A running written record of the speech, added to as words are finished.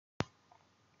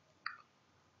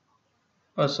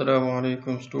Assalamu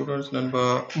alaikum students. نن به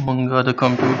مونږ د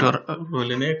کمپیوټر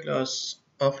ولنې کلاس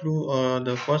اخلو.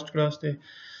 د فرست کلاس دی.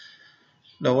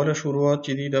 د اوله شروعات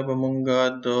چې دی دا به مونږ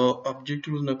د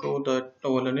ابجیکټیوز نه کوو. د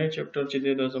اولنی چپټر چې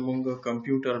دی دا زمونږ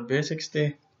کمپیوټر بیسکس دی.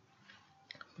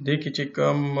 په دې کې چې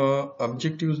کوم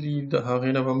ابجیکټیوز دي د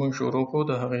هغې نه به مونږ شروع کوو.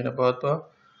 د هغې نه بعد به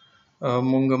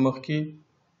مونږ مخکې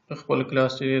خپل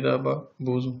کلاس چې دی دا به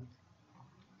بوزو.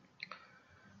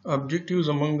 Objective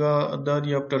zamanga that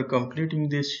after completing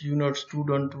this unit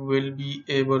student will be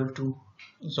able to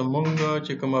zamanga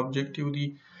چې کوم objective دي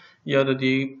یا د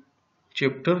دې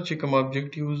چپټر چې کوم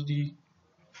objectives دي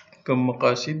کوم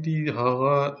مقاصد دي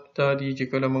هغه دا دي چې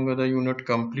کله موږ دا یونټ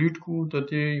کمپلیټ کو د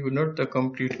دې یونټ د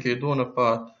کمپلیټ کېدو نه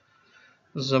بعد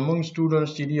زمونږ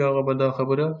سټوډنټس چې دي هغه به دا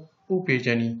خبره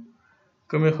وپېژني.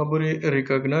 کومې خبرې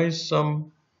recognize some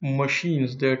machines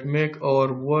that make our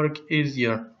work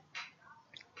easier.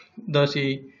 داسې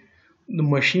د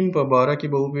ماشین په باره کې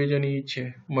به وپېژني چې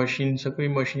ماشین څه کوي.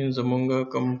 ماشین زمونږ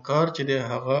کوم کار چې دی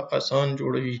هغه آسان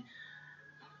جوړوي.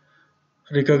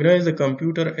 recognize the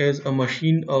computer as a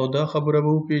machine او دا خبره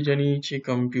به وپېژني چې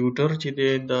کمپیوټر چې دی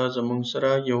دا زمونږ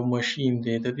سره یو ماشین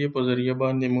دی. د دې په ذریعه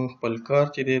باندې موږ خپل کار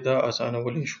چې دی دا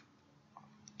آسانولی شو.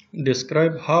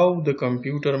 describe how the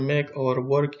computer make our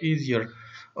work easier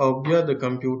او بیا د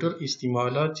کمپیوټر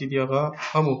استعمالات چې دی هغه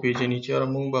هم وپېژني چې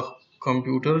موږ به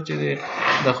کمپیوټر چې دی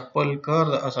د خپل کار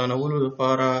د اسانولو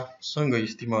لپاره څنګه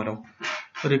استعمالو.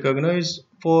 recognize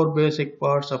four basic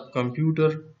parts of computer.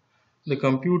 د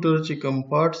کمپیوټر چې کوم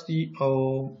پارټس دي او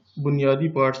بنیادی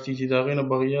پارټس دي چې د هغې نه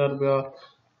بغیر بیا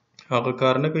هغه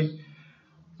کار نه کوي.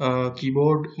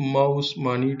 کیبورډ، ماوس،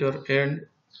 مانیټر اینډ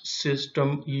سیسټم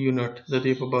یونټ د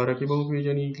دې په باره کې به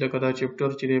وپېژني. لکه دا چپټر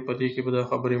چې دی په دې کې به دا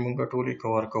خبرې مونږ ټولې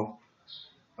کور کوو.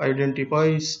 identify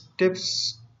steps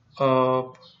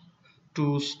to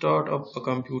start up a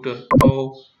computer او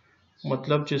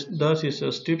مطلب چې داسې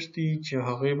سټیپس دي چې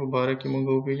هغې په باره کې موږ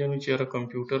وپېژنو چې یاره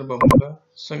کمپیوټر به موږ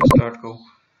څنګه سټارټ کوو.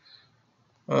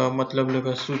 مطلب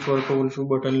لکه سوچ ورکول شو،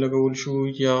 بټن لګول شو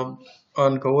یا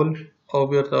آن کول او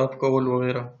بیرته آف کول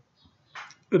وغیره.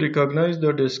 recognize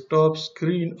the desktop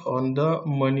screen on the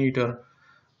monitor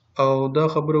او دا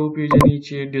خبره وپېژني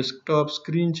چې ډیسکټاپ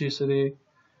سکرین چې څه دی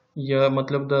یا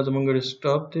مطلب دا زمونږ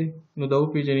ډیسکټاپ دی نو دا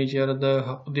وپېژني چې یاره دا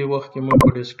دې وخت کې موږ په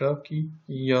ډیسکټاپ کې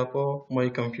یا په مای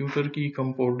کمپیوټر کې کوم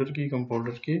فولډر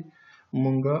کې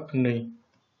مونږ نه یي.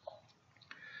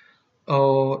 او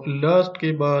لاست کې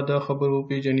به دا خبره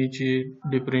وپېژني چې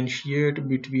differentiate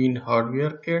between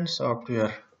hardware and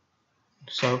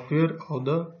software او د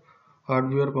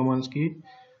هارډویر په منځ کې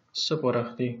څه فرق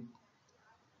دی.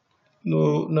 نو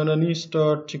نننی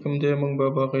سټارټ چې کوم دی موږ به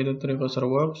باقاعده طریقه سره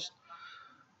واخیست.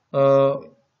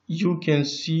 you can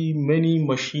see many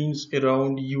machines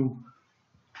around you.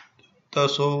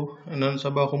 تاسو نن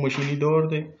سبا خو ماشیني دور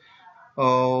دی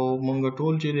او موږ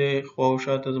ټول چې دی خوا او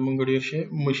شاته زموږ ډېر شی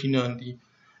ماشینان دي.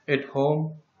 at home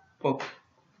په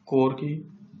کور کې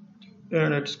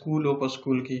and at school او په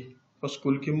سکول کې. په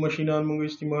سکول کې ماشینان موږ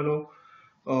استعمالو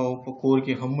او په کور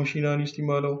کې هم ماشینان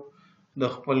استعمالو د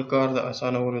خپل کار د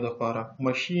اسانولو لپاره.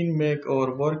 machine make our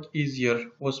work easier.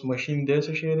 اوس ماشین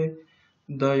داسې شی دی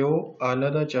دا یو آله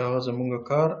ده چې هغه زموږ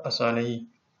کار اسانوي.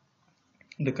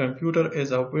 the computer is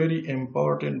a very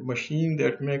important machine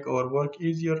that make our work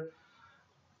easier.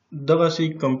 دغسې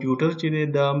کمپیوټر چې دی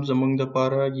دا هم زموږ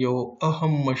دپاره یو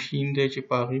اهم ماشین دی چې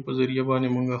په هغې په ذریعه باندې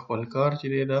موږ خپل کار چې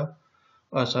دی دا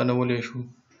اسانولی شو.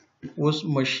 اوس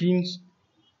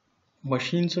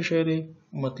ماشین څه شی دی؟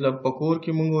 مطلب په کور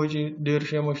کې موږ وایو چې ډېر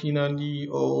شی ماشینان دي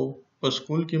او په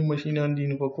سکول کې ماشینان دي.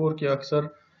 نو په کور کې اکثر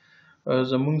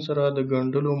زموږ سره د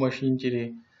ګنډلو ماشین چې دی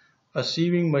a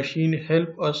sewing machine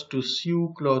help us to sew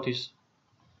clothes.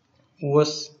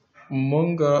 اوس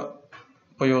موږ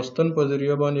په یو ستن په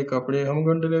ذریعه باندې کپړې هم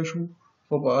ګنډلی شو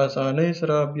خو په اسانۍ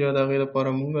سره بیا د هغې لپاره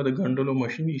موږ د ګنډلو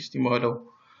ماشین استعمالو.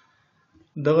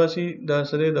 دغسې دا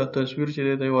څه دی دا تصویر چې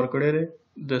دی دا یې ورکړی دی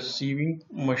د sewing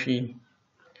machine.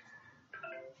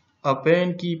 a fan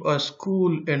keep us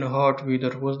cool in hot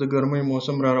weather. اوس د ګرمۍ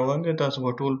موسم را روان دی تاسو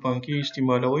به ټول پنکې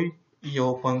استعمالوئ. یو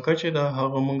پنکه چې ده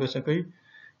هغه موږ څه کوي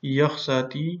یخ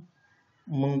ساتي،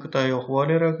 موږ ته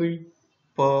یخوالی راکوي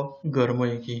په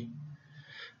ګرمۍ کې.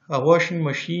 a washing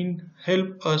machine help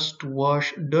us to wash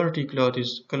dirty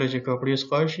clothes. کله چې کپړې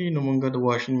سخا شي نو موږ د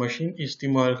واشنګ ماشین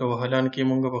استعمال کوو. حالانکې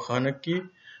موږ په خانه کې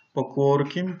په کور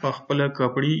کې په خپله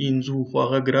کپړې انځو خو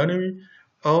هغه ګرانه وي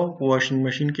او په واشنګ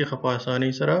ماشین کې ښه په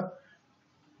اسانۍ سره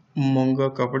موږ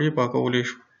کپړې پاکولی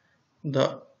شو. دا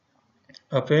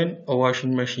a fan a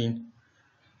washing machine.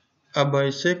 a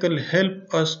bicycle help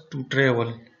us to travel.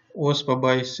 اوس په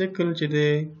بایسکل چې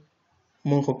دی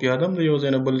مونږ خو پیاده هم د یو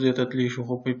ځای نه بل ځای ته تللی شو،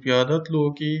 خو په پیاده تلو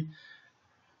کې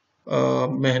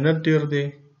محنت ډېر دی.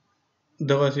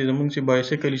 دغسې زمونږ چې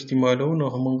بایسکل استعمالوو نو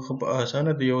مونږ ښه په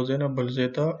اسانه د یو ځای نه بل ځای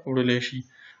ته وړلی شي.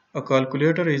 A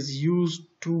calculator is used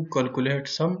to calculate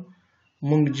sum.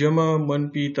 مونږ جمع،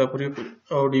 منفي، تفریق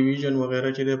او ډیویژن وغیره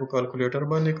چې دی په کالکولیټر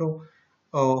باندې کوو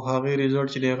او هغې ریزلټ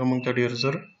چې دی هغه مونږ ته ډېر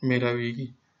زر میلاویږي.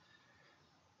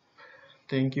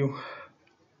 Thank you.